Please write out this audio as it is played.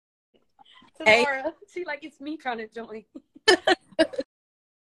Hey. Laura, she like, it's me trying to join.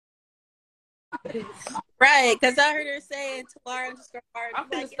 Right, because I heard her saying Talara _. I'm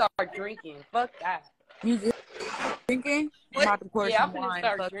gonna start drinking. Fuck that. You drinking? I'm about to pour Yeah, I'm some gonna wine.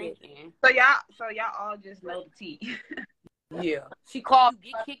 start Fuck drinking. So y'all all just know the tea. Yeah. She called,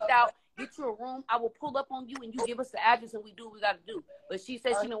 get kicked out, get you a room. I will pull up on you and you give us the address and we do what we gotta do. But she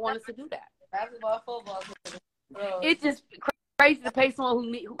said she didn't want us to do that. Basketball, football. It's just crazy to pay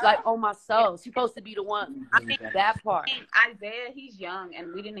someone who like on my soul. She's supposed to be the one. I think that part. Isaiah, he's young,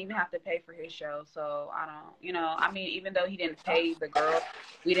 and we didn't even have to pay for his show. So I don't, I mean, even though he didn't pay the girl,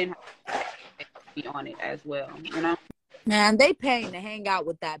 we didn't have to be on it as well, Man, they paying to hang out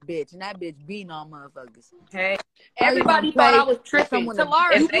with that bitch, and that bitch beating on motherfuckers. Hey, everybody thought I was tripping.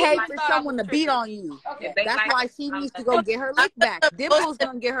 You paid for someone to beat on you. Okay. That's why she needs to go get her lick back. Dimple's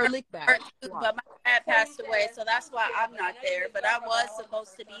gonna get her lick back. But my dad passed away, so that's why I'm not there. But I was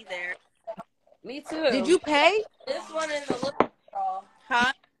supposed to be there. Me too. Did you pay? This one is a little.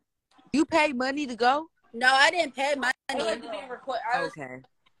 Huh? You paid money to go? No, I didn't pay money. Okay.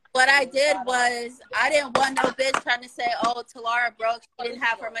 What I did was I didn't want no bitch trying to say, oh, Talara broke. She didn't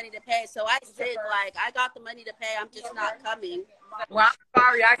have her money to pay. So I said, like, I got the money to pay. I'm just not coming. Well, I'm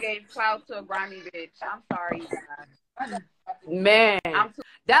sorry I gave clout to a grimy bitch. I'm sorry. Man,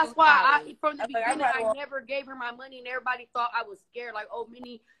 that's why from the beginning, I never gave her my money, and everybody thought I was scared. Like, oh,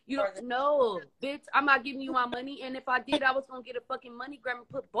 Minnie, you don't know, bitch. I'm not giving you my money, and if I did, I was gonna get a fucking money grab and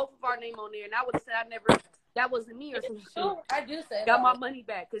put both of our name on there, and I would have said I never. That wasn't me or some shit. I just said got my money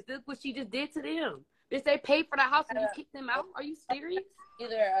back because this is what she just did to them. Bitch, they paid for the house and you kicked them out. Are you serious?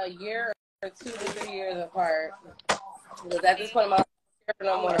 Either a year or 2 to 3 years apart. Because at this point, my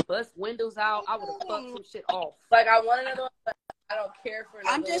I would have bust windows out. I would have fucked some shit off. Like, I want another one, but I don't care for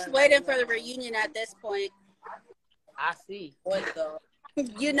another I'm just one. waiting for the reunion at this point. I see. What though?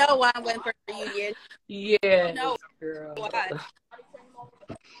 You know why I'm waiting for the reunion. Yeah. No. Girl. Why?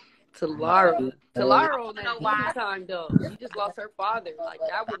 Talara on that time though. She just lost her father. Like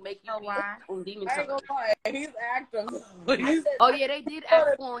that would make you on demon time. He's acting. Oh yeah, they did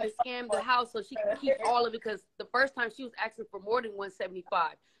ask for her to scam the house so she could keep all of it because the first time she was asking for more than $175.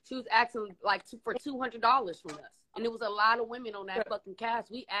 She was asking like for $200 from us, and there was a lot of women on that fucking cast.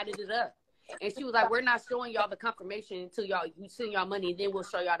 We added it up, and she was like, "We're not showing y'all the confirmation until you send y'all money, and then we'll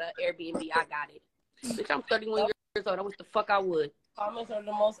show y'all the Airbnb." I got it. Bitch, I'm 31 years old. I wish the fuck I would. Comments are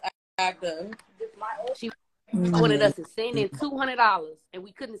the most active. She wanted us to send in $200, and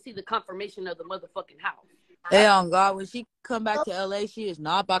we couldn't see the confirmation of the motherfucking house. Hey, on God, when she come back to LA, she is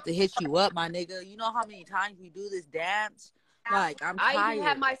not about to hit you up, my nigga. You know how many times we do this dance? Like, I'm tired. I even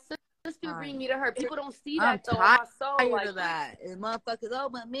had my sister bring me to her. People don't see that I'm though. On my soul, tired of that. And motherfuckers, oh,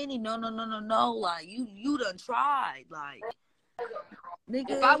 but Minnie, no. Like, you done tried. Like,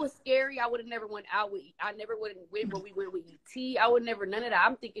 nigga. If I was scary, I would have never went out with. I never would have went when we went with ET. I would never none of that.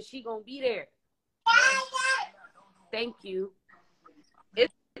 I'm thinking she gonna be there. Thank you.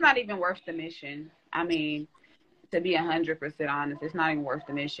 It's not even worth the mission. I mean, to be 100% honest, it's not even worth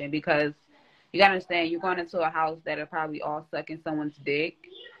the mission because you gotta understand you're going into a house that are probably all sucking someone's dick,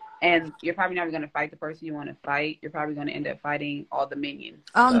 and you're probably never gonna fight the person you want to fight. You're probably gonna end up fighting all the minions.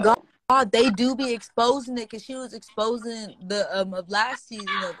 God, they do be exposing it because she was exposing the of last season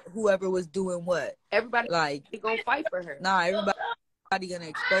of whoever was doing what. Everybody like gonna fight for her. Nah, everybody gonna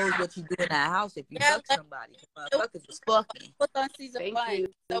expose what you do in that house if you fuck somebody. Motherfuckers was fucking. What's on season 1?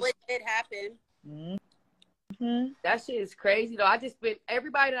 So it did happen. Mm-hmm. That shit is crazy though. I just been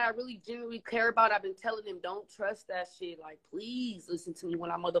everybody that I really genuinely care about. I've been telling them don't trust that shit. Like, please listen to me when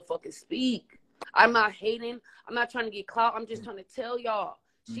I motherfucking speak. I'm not hating. I'm not trying to get clout. I'm just trying to tell y'all.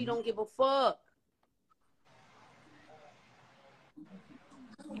 She don't give a fuck.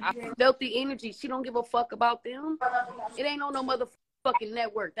 I felt the energy. She don't give a fuck about them. It ain't on no motherfucking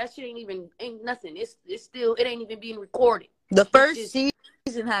network. That shit ain't nothing. It's still, it ain't even being recorded. The first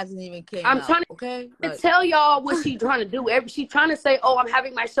season hasn't even came out. I'm trying to tell y'all what she trying to do. She trying to say, oh, I'm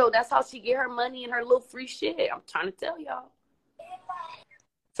having my show. That's how she get her money and her little free shit. I'm trying to tell y'all.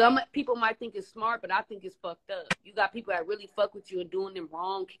 Some people might think it's smart, but I think it's fucked up. You got people that really fuck with you and doing them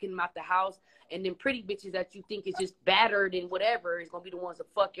wrong, kicking them out the house, and then pretty bitches that you think is just battered and whatever is going to be the ones that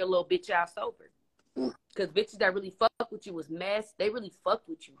fuck your little bitch ass over. Because bitches that really fuck with you was mess. They really fucked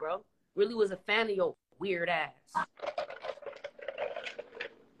with you, bro. Really was a fan of your weird ass.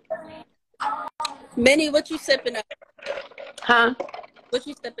 Minnie, what you sipping on? Huh? What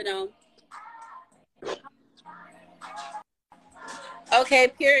you sipping on?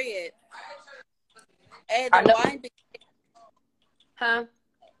 Okay, period. Hey, the wine. Huh?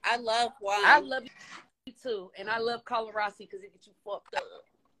 I love wine. I love you too. And I love Colorado because it gets you fucked up.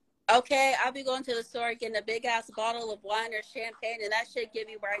 Okay, I'll be going to the store getting a big ass bottle of wine or champagne, and that should give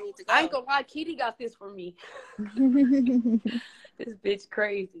me where I need to go. I ain't gonna lie, Kitty got this for me. This bitch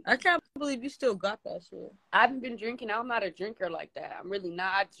crazy. I can't believe you still got that shit. I haven't been drinking. I'm not a drinker like that. I'm really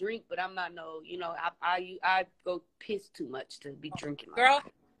not. I drink, but I'm not I go piss too much to be drinking. Like Girl,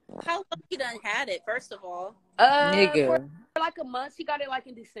 how long you done had it, first of all? Nigga. For like a month. She got it like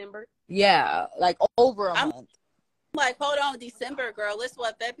in December. Yeah, like over a month. Like, hold on, December, girl. It's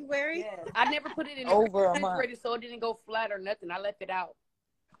what, February? Yeah. I never put it in Over a the month. refrigerator, so it didn't go flat or nothing. I left it out.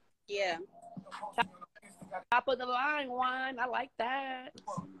 Yeah. Top of the line wine. I like that.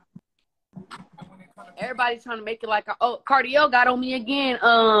 Everybody's trying to make it like, Cardio got on me again.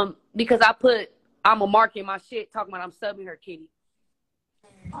 Because I'm a mark in my shit talking about I'm subbing her, Kitty.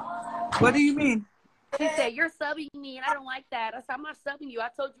 What do you mean? She said, you're subbing me, and I don't like that. I said, I'm not subbing you. I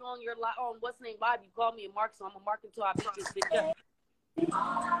told you on your on what's the name live, you called me a mark, so I'm a mark until I pick this bitch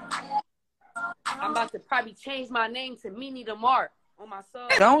up. I'm about to probably change my name to Minnie the Mark on my soul.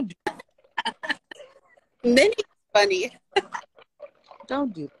 Don't Minnie's funny.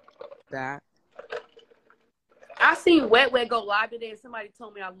 don't do that. I seen Wet Wet go live today, and somebody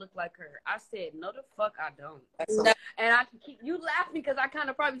told me I look like her. I said, no, the fuck I don't. No, And you laugh because I kind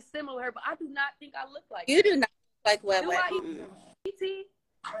of probably similar to her, but I do not think I look like you her. do not like Wet Do Wet. I Mm-mm. E.T.?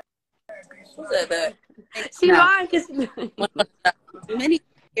 Who said that? She No. lying because Minnie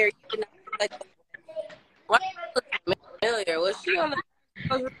here, you do not like Why do you look familiar? Was she on the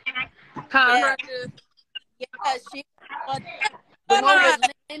huh? yeah, she The one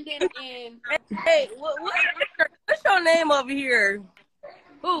with Lyndon and Hey, what's your name over here?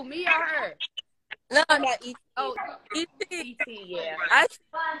 who? Me or her? No, not eat. Oh, E.T. E.T. Yeah. I see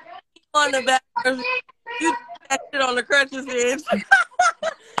you on the back. You do that shit on the crutches, bitch.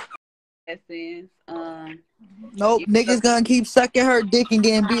 Essence. Nope, niggas gonna keep sucking her dick and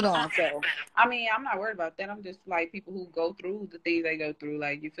getting beat on. So I mean, I'm not worried about that. I'm just like people who go through the things they go through.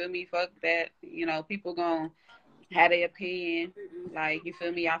 Like, you feel me? Fuck that. You know, people gonna have their opinion. Like, you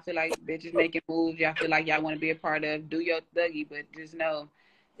feel me? I feel like bitches making moves. Y'all feel like y'all want to be a part of. Do your thuggy, but just know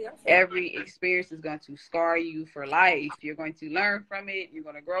every experience is going to scar you for life. You're going to learn from it. You're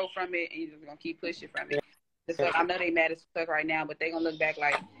going to grow from it, and you're just going to keep pushing from it. So I know they mad as fuck right now, but they going to look back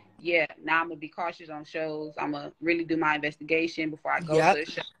like, yeah, now I'm going to be cautious on shows. I'm going to really do my investigation before I go to a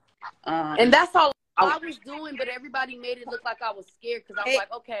show. And that's all I was doing, but everybody made it look like I was scared because I was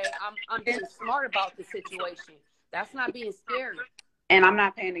like, okay, I'm being smart about the situation. That's not being scary. And I'm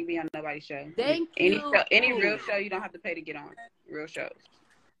not paying to be on nobody's show. Thank you. Any real show, you don't have to pay to get on. Real shows.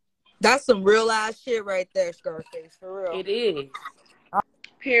 that's some real ass shit right there, Scarface. For real. It is.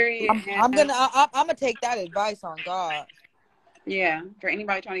 Period. I'm gonna take that advice on God. Yeah, for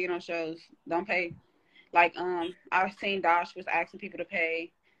anybody trying to get on shows, don't pay. Like, I've seen Dosh was asking people to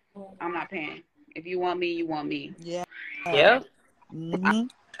pay. I'm not paying. If you want me, you want me. Yeah. Yeah. Mm-hmm.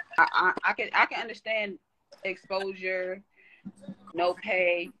 I can understand exposure, no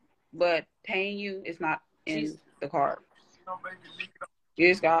pay, but paying you is not in the card. You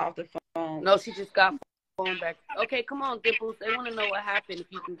just got off the phone. No, she just got phone back. Okay, come on, Dimples. They want to know what happened if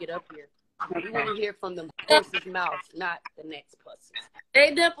you can get up here. We want to hear from the horse's mouth, not the next pussy.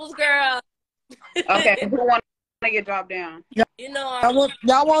 Hey, Dimples, girl. Okay, who want to get dropped down? You know,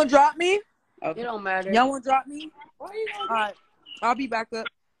 Y'all won't drop me? Okay. It don't matter. Y'all won't drop me? why you All right, I'll be back up.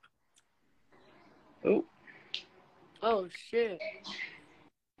 Ooh. Oh, shit.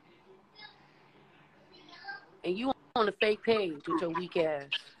 And you on a fake page with your weak ass.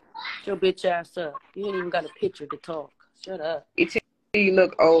 Get your bitch ass up. You ain't even got a picture to talk. Shut up. You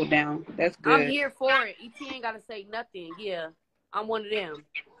look old now. That's good. I'm here for it. ET ain't got to say nothing. Yeah, I'm one of them.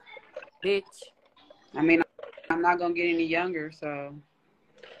 Bitch. I mean, I'm not going to get any younger, so.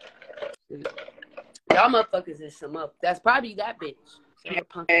 Y'all motherfuckers is some up. That's probably that bitch.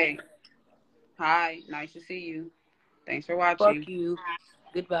 Hey. Hi. Nice to see you. Thanks for watching. Fuck you.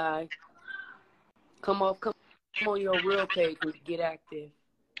 Goodbye. Come on your real page and get active.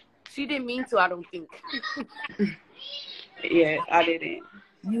 She didn't mean to, I don't think. Yeah, I didn't.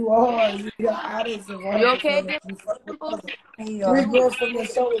 You are. You got artists and You okay, Dimples? Three girls from your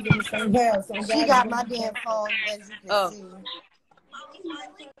show is in the same house. So She got my damn phone, as you can see.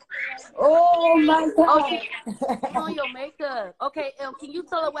 Oh my God. Okay. Put on your makeup. Okay, can you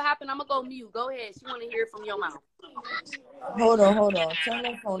tell her what happened? I'm going to go mute. Go ahead. She want to hear from your mouth. Hold on. Turn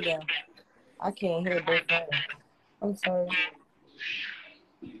that phone down. I can't hear both of them. I'm sorry.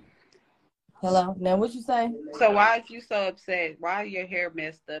 Hello. Now, what you say? So why is you so upset? Why is your hair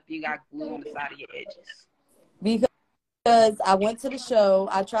messed up? You got glue on the side of your edges. because I went to the show.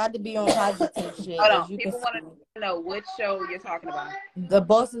 I tried to be on positive shit. Hold As on. you People can want see. to know which show you're talking about. The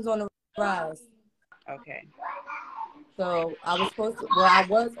Boss is on the Rise. Okay. So I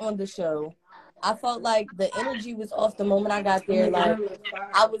was on the show. I felt like the energy was off the moment I got there. Like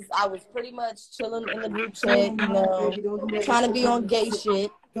I was pretty much chilling in the group chat, you know, trying to be on gay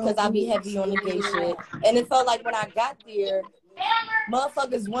shit because I be heavy on the gay shit. And it felt like when I got there,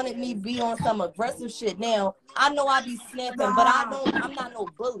 motherfuckers wanted me to be on some aggressive shit. Now, I know I be snapping, but I'm not no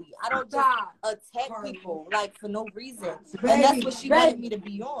bully. I don't just attack people, like, for no reason. And that's what she wanted me to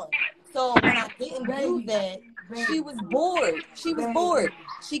be on. So when I didn't do that, she was bored. She was bored.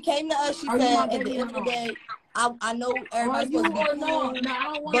 She came to us, she said, at the end of the day, I know everybody's supposed to be cool,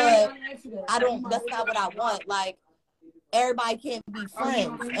 but that's not what I want. Like, everybody can't be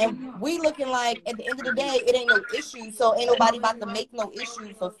friends. And we looking like, at the end of the day, it ain't no issue. So ain't nobody about to make no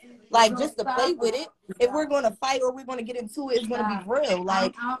issue for, like, just to play with it. If we're going to fight or we're going to get into it, it's going to be real.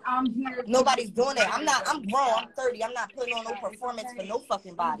 Like, nobody's doing that. I'm grown. I'm 30. I'm not putting on no performance for no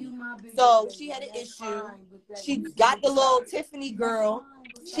fucking body. So she had an issue. She got the little Tiffany girl.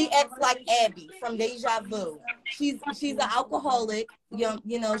 She acts like Abby from Deja Vu. She's an alcoholic.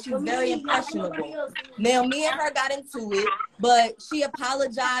 You know, she's very impressionable. Now, me and her got into it, but she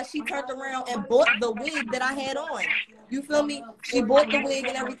apologized. She turned around and bought the wig that I had on. You feel me? She bought the wig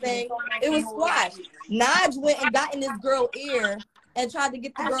and everything. It was squashed. Naj went and got in this girl's ear and tried to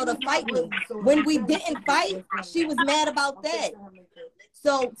get the girl to fight me. When we didn't fight, she was mad about that.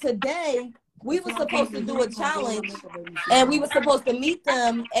 So today, we were supposed to do a challenge, and we were supposed to meet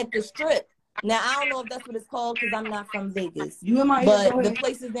them at the Strip. Now, I don't know if that's what it's called because I'm not from Vegas. But the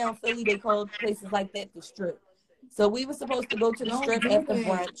places down Philly, they call places like that the Strip. So we were supposed to go to the Strip after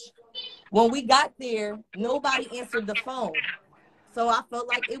brunch. When we got there, nobody answered the phone. So I felt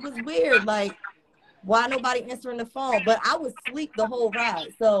like it was weird. Like, why nobody answering the phone? But I was asleep the whole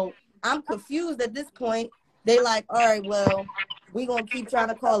ride. So I'm confused at this point. They like, all right, well, we going to keep trying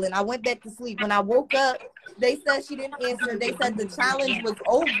to call it. I went back to sleep. When I woke up, they said she didn't answer. They said the challenge was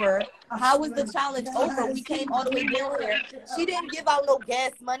over. How was the challenge over? We came all the way down here. She didn't give out no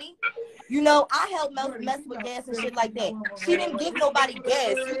gas money. You know, I helped mess with gas and shit like that. She didn't give nobody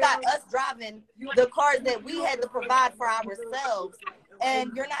gas. You got us driving the cars that we had to provide for ourselves.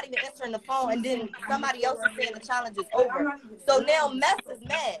 And you're not even answering the phone, and then somebody else is saying the challenge is over. So now Mess is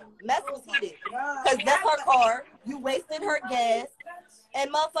mad. Mess was heated. Because that's her car. You wasted her gas.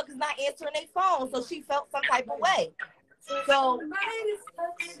 And motherfuckers not answering their phone. So she felt some type of way. So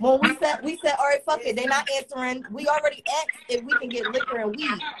when we said, all right, fuck it. They not answering. We already asked if we can get liquor and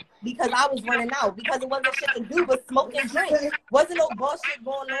weed. Because I was running out. Because it wasn't shit to do but smoke and drink. Wasn't no bullshit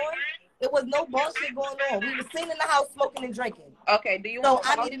going on. It was no bullshit going on. We were sitting in the house smoking and drinking. Okay, do you So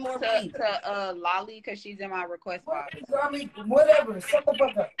want I needed more weed. to Lolly because she's in my request box? Whatever. Shut the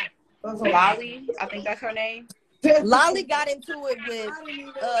fuck up. Lolly, I think that's her name. Lolly got into it with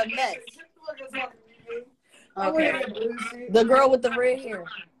Mess. Okay. The girl with the red hair.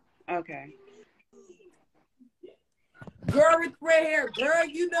 Okay. Girl with red hair. Girl,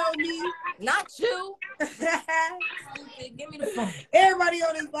 you know me. Not you. Give me the phone. Everybody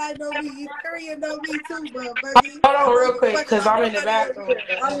on this line know me. You Korean know me too, but baby. Hold on real quick, because I'm in the bathroom.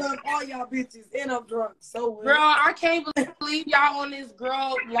 I love all y'all bitches, and I'm drunk. So Girl, I can't believe y'all on this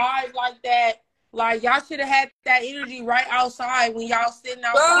girl live like that. Like, y'all should have had that energy right outside when y'all sitting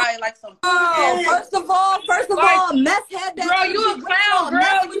outside like some First of all, Mess had that. Girl, you a clown, girl.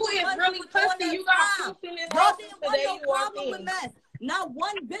 Mess You was is really pussy. You got pussy in this Y'all house didn't today. want no problem with Mess. Not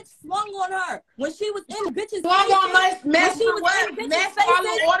one bitch swung on her. When she was in bitches' Swung on faces, Mess when she was what? in bitches' Mess faces,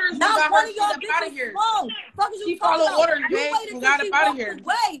 follow orders and not got one her of y'all shit up out of bitches here. swung. Fuck is you She talking follow about? orders, You bitch, waited and till got she up out of walked here.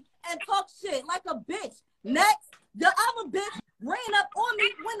 away and talk shit like a bitch. Next, the other bitch ran up on me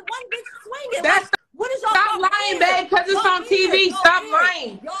when one bitch swinging. That's like, what is y'all Stop lying, babe, because it's on TV. Stop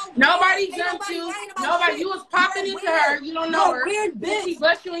lying. Nobody jumped you. Nobody. You was popping into her. You don't know her. Weird bitch. She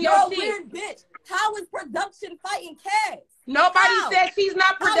bust you in your You're a shit. weird bitch. How is production fighting Cass? Nobody said she's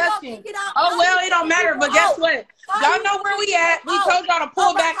not production. Oh, well, it don't matter. But guess what? Y'all know where we at. We told y'all to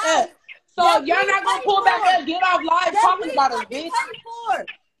pull back up. So if y'all not going to pull back up, get off live talking about us, bitch.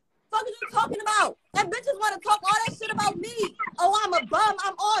 Fuck are you talking about? That bitches want to talk all that shit about me. Oh, I'm a bum.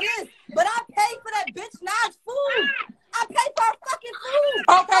 I'm all this. But I pay for that bitch Naj food. I pay for her fucking food.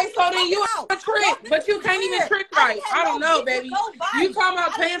 Okay, so then you a trick, but you can't even trick right. I don't know, baby. You talking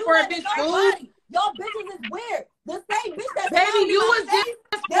about paying for a bitch food? Y'all bitches is weird. The same bitch that baby, you was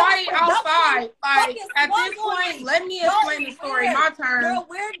just quiet outside. Like, at this point, let me explain the story. My turn. You're a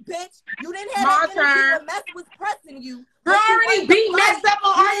weird bitch. You didn't have my turn. When Mess was pressing you. Girl, already beat Mess up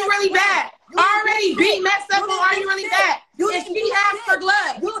on Are You Really Bad? already beat messed up on Are You Really Bad? And she asked for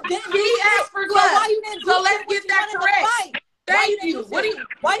gloves. She asked for gloves. So let's get that correct. Thank you. What do you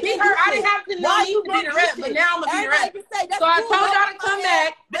beat her? I didn't have to know you to beat her up, but now I'm gonna beat her up. So I told y'all to come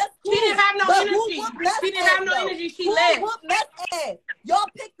back. She didn't have no energy. She didn't have no energy. She left. Y'all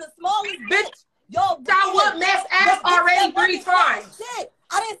picked the smallest bitch. Y'all whooped mess ass already 3 times.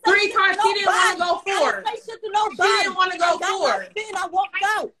 I didn't say 3 times. She didn't want to go 4. I didn't say shit to nobody. She didn't want to go 4. I walked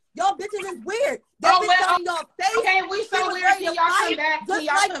out. Y'all bitches is weird. Oh well. Okay, we so weird. Can y'all come back? Can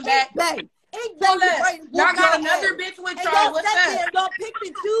y'all come back? Y'all got another bitch with y'all. What's up? Y'all pick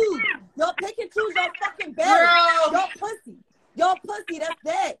and choose. Y'all pick and choose. Y'all fucking bad. Y'all pussy. Y'all pussy. That's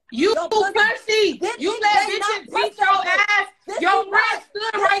that. You pussy. You let bitches beat your ass. Your friend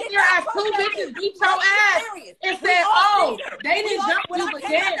stood right there as 2 bitches beat your ass and said, "Oh, they didn't jump you, but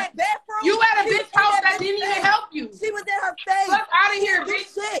damn, you at a bitch house that didn't even help you." She was in her face. Fuck out of here,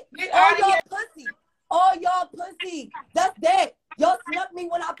 bitch. Get All out of y'all here. pussy. All y'all pussy. That's that. Y'all snuck me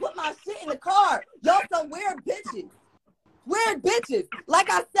when I put my shit in the car. Y'all some weird bitches. Weird bitches. Like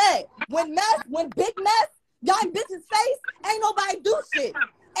I said, when Big Mess got in bitch's face, ain't nobody do shit.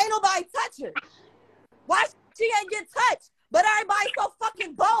 Ain't nobody touch her. Why she ain't get touched? But everybody's so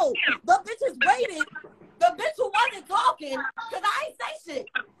fucking bold. The bitches waited. The bitch who wasn't talking, because I ain't say shit.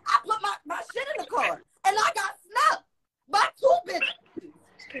 I put my shit in the car. And I got snuck by 2 bitches.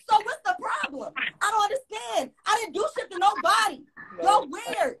 So what's the problem? I don't understand. I didn't do shit to nobody. Y'all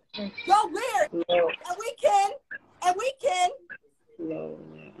weird. Y'all weird. No. And we can. No,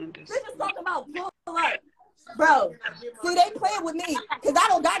 Bitches talking about pull up. Bro, see, they playing with me because I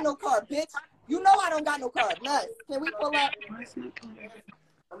don't got no car, bitch. You know I don't got no car. Nuts. Can we pull up?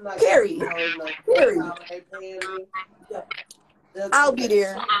 Period. Period. I'll be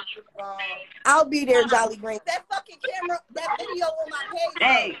there. I'll be there, Jolly Green. That fucking camera, that video on my page.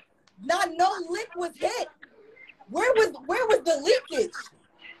 Hey. Not no lick was hit. Where was the leakage?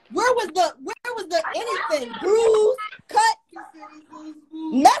 Where was the anything? Bruise, cut.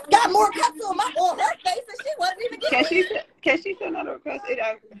 Ness got more cuts on her face and she wasn't even getting Can she send out a request?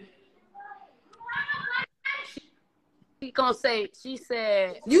 She gonna say, she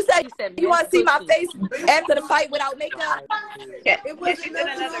said you want to see my face after the fight without makeup? Yeah. It wasn't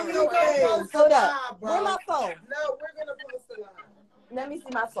another request. Hold up. Where's my phone? No, we're gonna post it live. Let me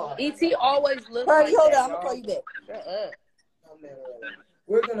see my phone. E.T. always looks Hurry, like hold that, on, I'm gonna call you back. Shut up.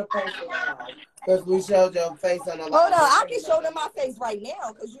 We're gonna post it live because we showed your face on the live. Hold on, I can show them my face right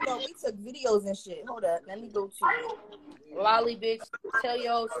now because you know we took videos and shit. Hold up, let me go to Lolly bitch, tell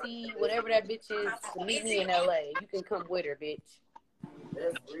your OC whatever that bitch is to meet me in LA. You can come with her, bitch.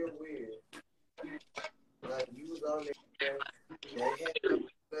 That's real weird. Like you was on there, they had to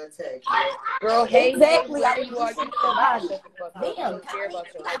attack you. Girl, hey, exactly. Whoever you are, you still Damn. don't care about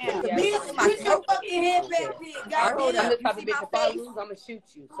your Bitch, your fucking head back big. I'm the type of bitch, if I lose, I'm gonna shoot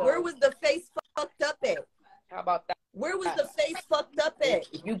you. So. Where was the face fucked up at? How about that? Where was the face fucked up at?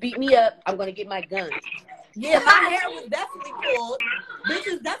 If you beat me up, I'm gonna get my gun. Yeah, my hair was definitely pulled.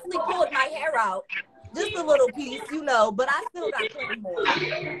 Bitches definitely pulled my hair out. Just a little piece, you know, but I still got plenty more.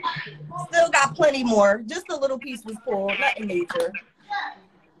 Still got plenty more. Just a little piece was pulled, nothing major.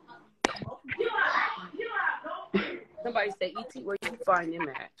 Somebody say, E.T., where you find them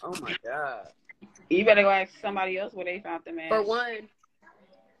at? Oh my God. You better go ask somebody else where they found them at. For one.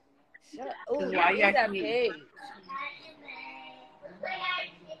 Shut up. Oh, why you that page?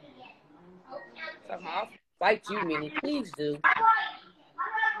 I'll fight you, Minnie. Please do.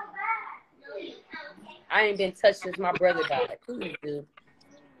 I ain't been touched since my brother died. Please do.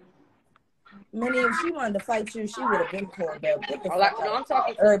 Minnie, if she wanted to fight you, she would have been pulled up. I'm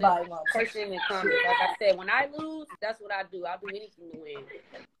talking to everybody. Person in the comments. Like I said, when I lose, that's what I do. I'll do anything to win.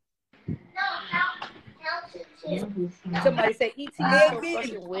 Somebody say, E.T.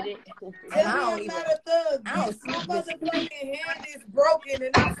 fucking with it. I'm not a thug. My motherfucking hand is broken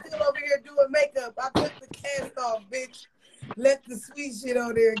and I'm still over here doing makeup. I took the cast off, bitch. Left the sweet shit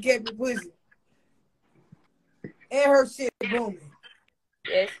on there and kept it pushing. And her shit booming.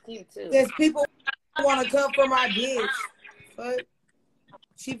 Yeah, it's cute too. There's people who want to come for my bitch. Fuck.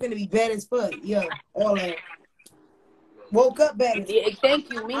 She finna be bad as fuck. Yo, all that. Woke up bad. Yeah,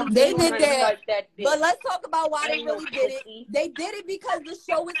 thank you. Me, they did that. Like that but let's talk about why they really did it. They did it because the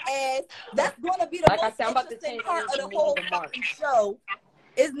show is ass. That's going to be the most interesting part of the whole fucking show.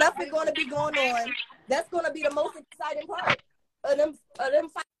 Is nothing going to be going on. That's going to be the most exciting part of them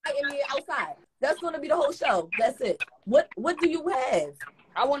fighting me outside. That's going to be the whole show. That's it. What do you have?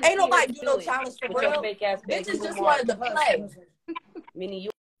 Ain't nobody do no challenge for real. Bitches just wanted to play. Minnie, you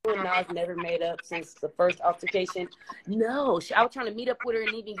and Nas never made up since the first altercation. No, I was trying to meet up with her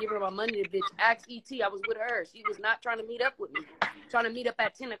and even give her my money. The bitch asked ET. I was with her. She was not trying to meet up with me. Trying to meet up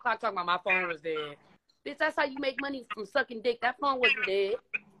at 10 o'clock talking about my phone was dead. Bitch, that's how you make money from sucking dick. That phone wasn't dead.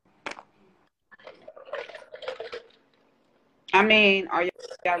 I mean, are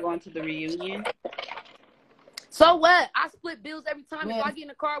y'all going to the reunion? So what? I split bills every time. Man, if I get in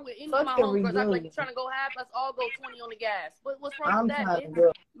the car with any fuck of my the homegirls, I'm like, reunion. you trying to go half? Let's all go 20 on the gas. What's wrong I'm with that, trying to bitch?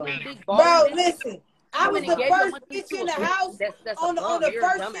 go. You ain't big Bro, baller, bitch. listen. I You was went the and gave your first money bitch to in a the bitch. house That's a on the bum. You're a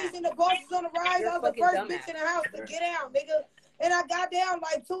first dumbass. season of Bosses on the Rise. You're I a was the fucking first dumbass. bitch in the house to get down, nigga. And I got down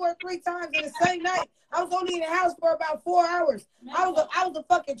like 2 or 3 times in the same night. I was only in the house for about 4 hours. I was a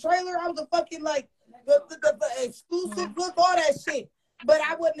fucking trailer. I was a fucking like the exclusive look, all that shit. But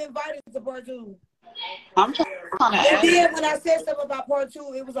I wasn't invited to part 2. I'm trying to And ask. then when I said something about part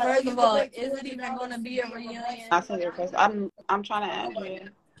 2, it was like, First you of can all, pay is it even going to be a $200 reunion? I said your question. I'm trying to ask you.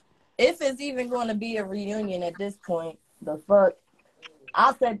 If it's even going to be a reunion at this point, the fuck?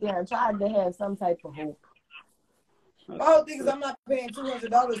 I sat there and tried to have some type of hope. My whole thing is I'm not paying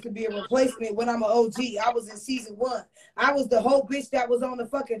 $200 to be a replacement when I'm an OG. I was in season 1. I was the whole bitch that was on the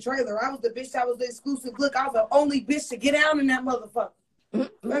fucking trailer. I was the bitch that was the exclusive look. I was the only bitch to get out in that motherfucker.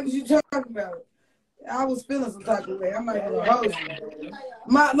 What you talking about? I was feeling some type of way. I'm not even gonna hold you.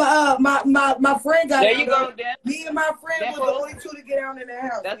 My friend got There it. you go, Dan. Me and my friend was the only 2 to get out in the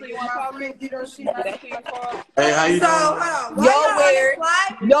house. That's what you And want to my call me? friend did her shit. That's what you call. Hey, how you So, doing? hold on. Why Y'all y'all on weird. this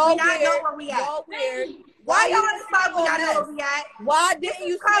live? Y'all We not know weird. where we at. Y'all weird. Why y'all you on this live? We on not know us? where we at. Why didn't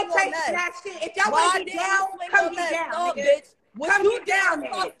you Come swing on chasing us? that shit. If y'all Why want to didn't get down, you swing come on get us? down, No, nigga. bitch. What Come you get did down, was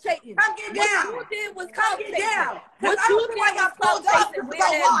nigga. soft chasing. Come get What down. you did was Come soft get chasing. down. What Cause I you don't see did why was y'all pulled soft off chasing, to weird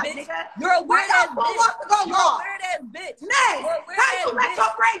go ass lost, bitch. nigga. You're a Why weird y'all ass pull bitch. off to go You're a lost? weird ass bitch. Nay, You're a weird how ass you let bitch.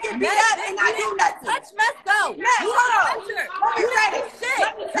 your friend get beat Nay, up bitch, and you not do didn't nothing? touch Mesco. Nay, You hold didn't on. touch her. Let me You say didn't do this. shit.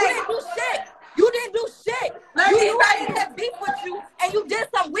 Let me You say didn't this. do shit. You didn't do shit. Let You me knew say I this. had beef with you, and you did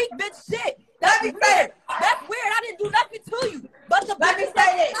some weak bitch shit. Let That's me say weird. it. That's weird. I didn't do nothing to you. But the Let me bitches say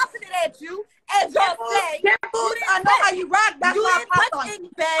that this. stopping it at you, as y'all say, you Dimples, didn't I know touch. how you rock. That's You why I didn't popped touch on Ink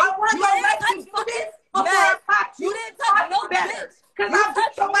you. Bay. I wasn't You gonna didn't let you touch do fucking this before Meg. I popped you. You didn't touch no better. bitch. Cause You I beat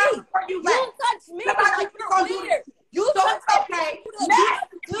touched your ass me. before you You left. touched me Cause I because knew you you're gonna do weird. this. You So touched it's okay. people that do Next,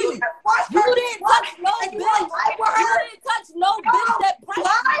 nothing to you you. just watched You her didn't once, touch no and you bitch. wanna fight with You her? didn't touch no bitch that pressed you.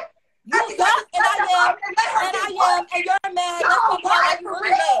 Why? You suck, and I am, and you're mad. Let's talk about why you really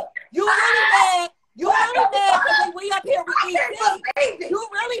mad. You really mad. You really mad because we up here with ET. You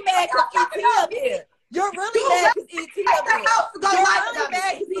really mad because ET up here. You're really mad because ET up here. You're really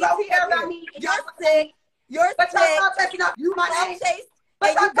mad because ET up here. You're sick. You're sick. You love chase,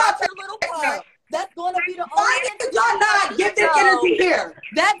 and you got your little car. That's going to be the only interesting part of the show. Here.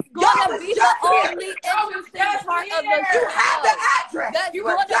 That's going to be the only interesting part of the show. You have the address. That's You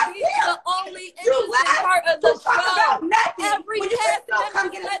going were to just be here. the only You interesting left part of the to talk show. about nothing Every when you cast can still come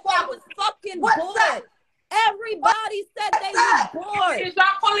member get a said they was swap. fucking What's bored. that? Everybody said they was bored. Is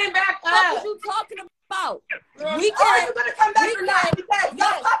y'all pulling back What up? was you talking about? Are We you can. gonna come back we or not? can- Because y'all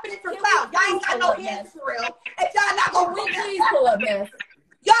yes. popping it for Can clout. we Y'all ain't got please no pull up, hands for real. And y'all not Can gonna we win that please pull up, man?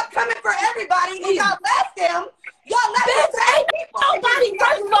 Y'all coming for everybody and y'all left them. Y'all left Bitch, the ain't nobody.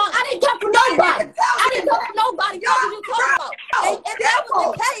 First of all, I didn't come for nobody. I didn't come for nobody. What are you talking about? And if that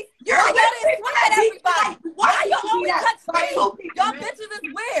was the case, why y'all didn't swing at everybody? Why y'all only touch me? Y'all bitches is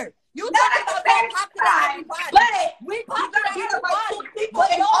weird. You talking about y'all popped it at everybody. We popped it at everybody.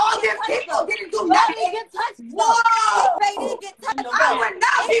 But all y'all them didn't people touch didn't them. do Y'all nothing. didn't get touched. Whoa. They didn't get touched. I would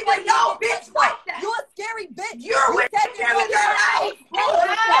not be with no bitch like that. You a scary bitch. You're You with said them in their life.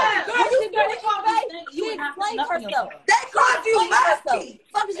 What you do with Ink? She explained herself. They called you lucky.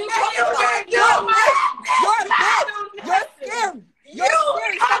 Fuck is you And talking you about? didn't do You're a nothing. bitch. You're scary. You're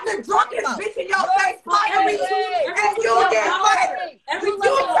scary. have the drunkest bitch in your face Every finally, and you get fired. You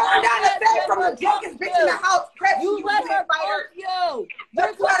turned down the face from the drunkest bitch in the house. You let her punk you.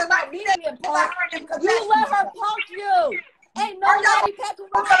 You're talking about me being punk. You let her punk you. Ain't nobody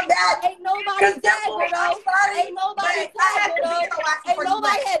packing around. Ain't nobody tagged her though. Ain't nobody tagged her though. Ain't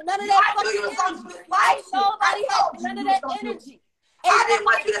nobody had none of that fucking energy. Ain't nobody had none of that energy. I didn't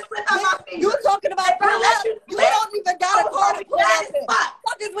want you to slip out my fingers. You talking about pull up? You don't even got a car to pull up in.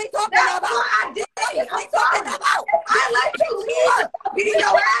 What is we talking about? I did. What is we talking about? I let you leave. Beating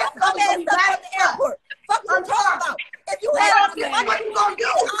your ass up at the airport. Fuck you talking about? If you had what you gonna do?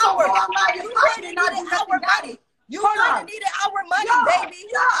 You wouldn't needed our money. You wouldn't needed our money, baby.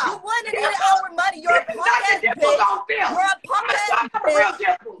 You wouldn't needed our money. You're a punk ass bitch. You're a punk ass bitch.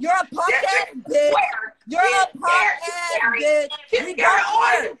 You're a punk ass bitch. You're a punk ass bitch. We don't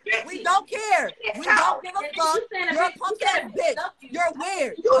care. We don't care. We don't give a fuck. You're a punk ass bitch. You're weird.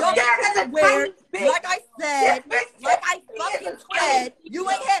 weird. You Your scared bitches as is a weird. tiny Like I said, bitch. like I fucking said, you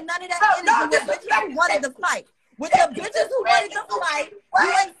ain't had none of that energy with bitches who wanted to fight. With the bitches who wanted to fight,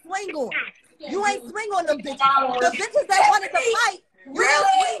 you ain't swing on. You ain't swing on them bitches. The bitches that wanted to fight, you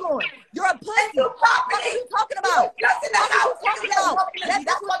ain't swing on. You're a pussy. What are you talking about? What are you talking about?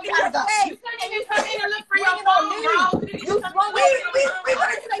 That's what you just said. And you come in and look for your phone, bro. You swung on me. I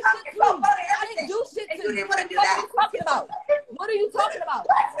didn't say shit to you. I didn't do shit to you. You didn't want to do What are that. you talking about? What are you talking about?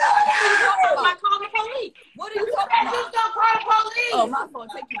 I call the police. What are you talking about? Just don't call the police. Oh, my phone.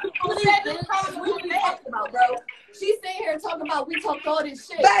 Take you. Please, bitch. What are you talking about, bro? She's sitting here talking about we talked all this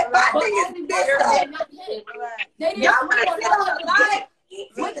shit. But my thing is this, though. They didn't Y'all want to sit on the line?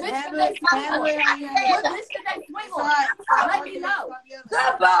 What bitch did they swing on? What bitch did they swing on? Let me know.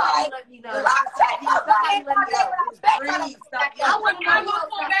 Goodbye. Lock check. I want to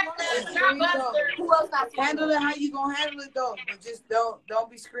know who else got swung Handle it how you gonna handle it though, but just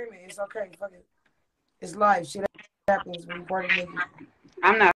don't be screaming. It's okay. Fuck it. It's life. Shit happens when you party niggas. I'm not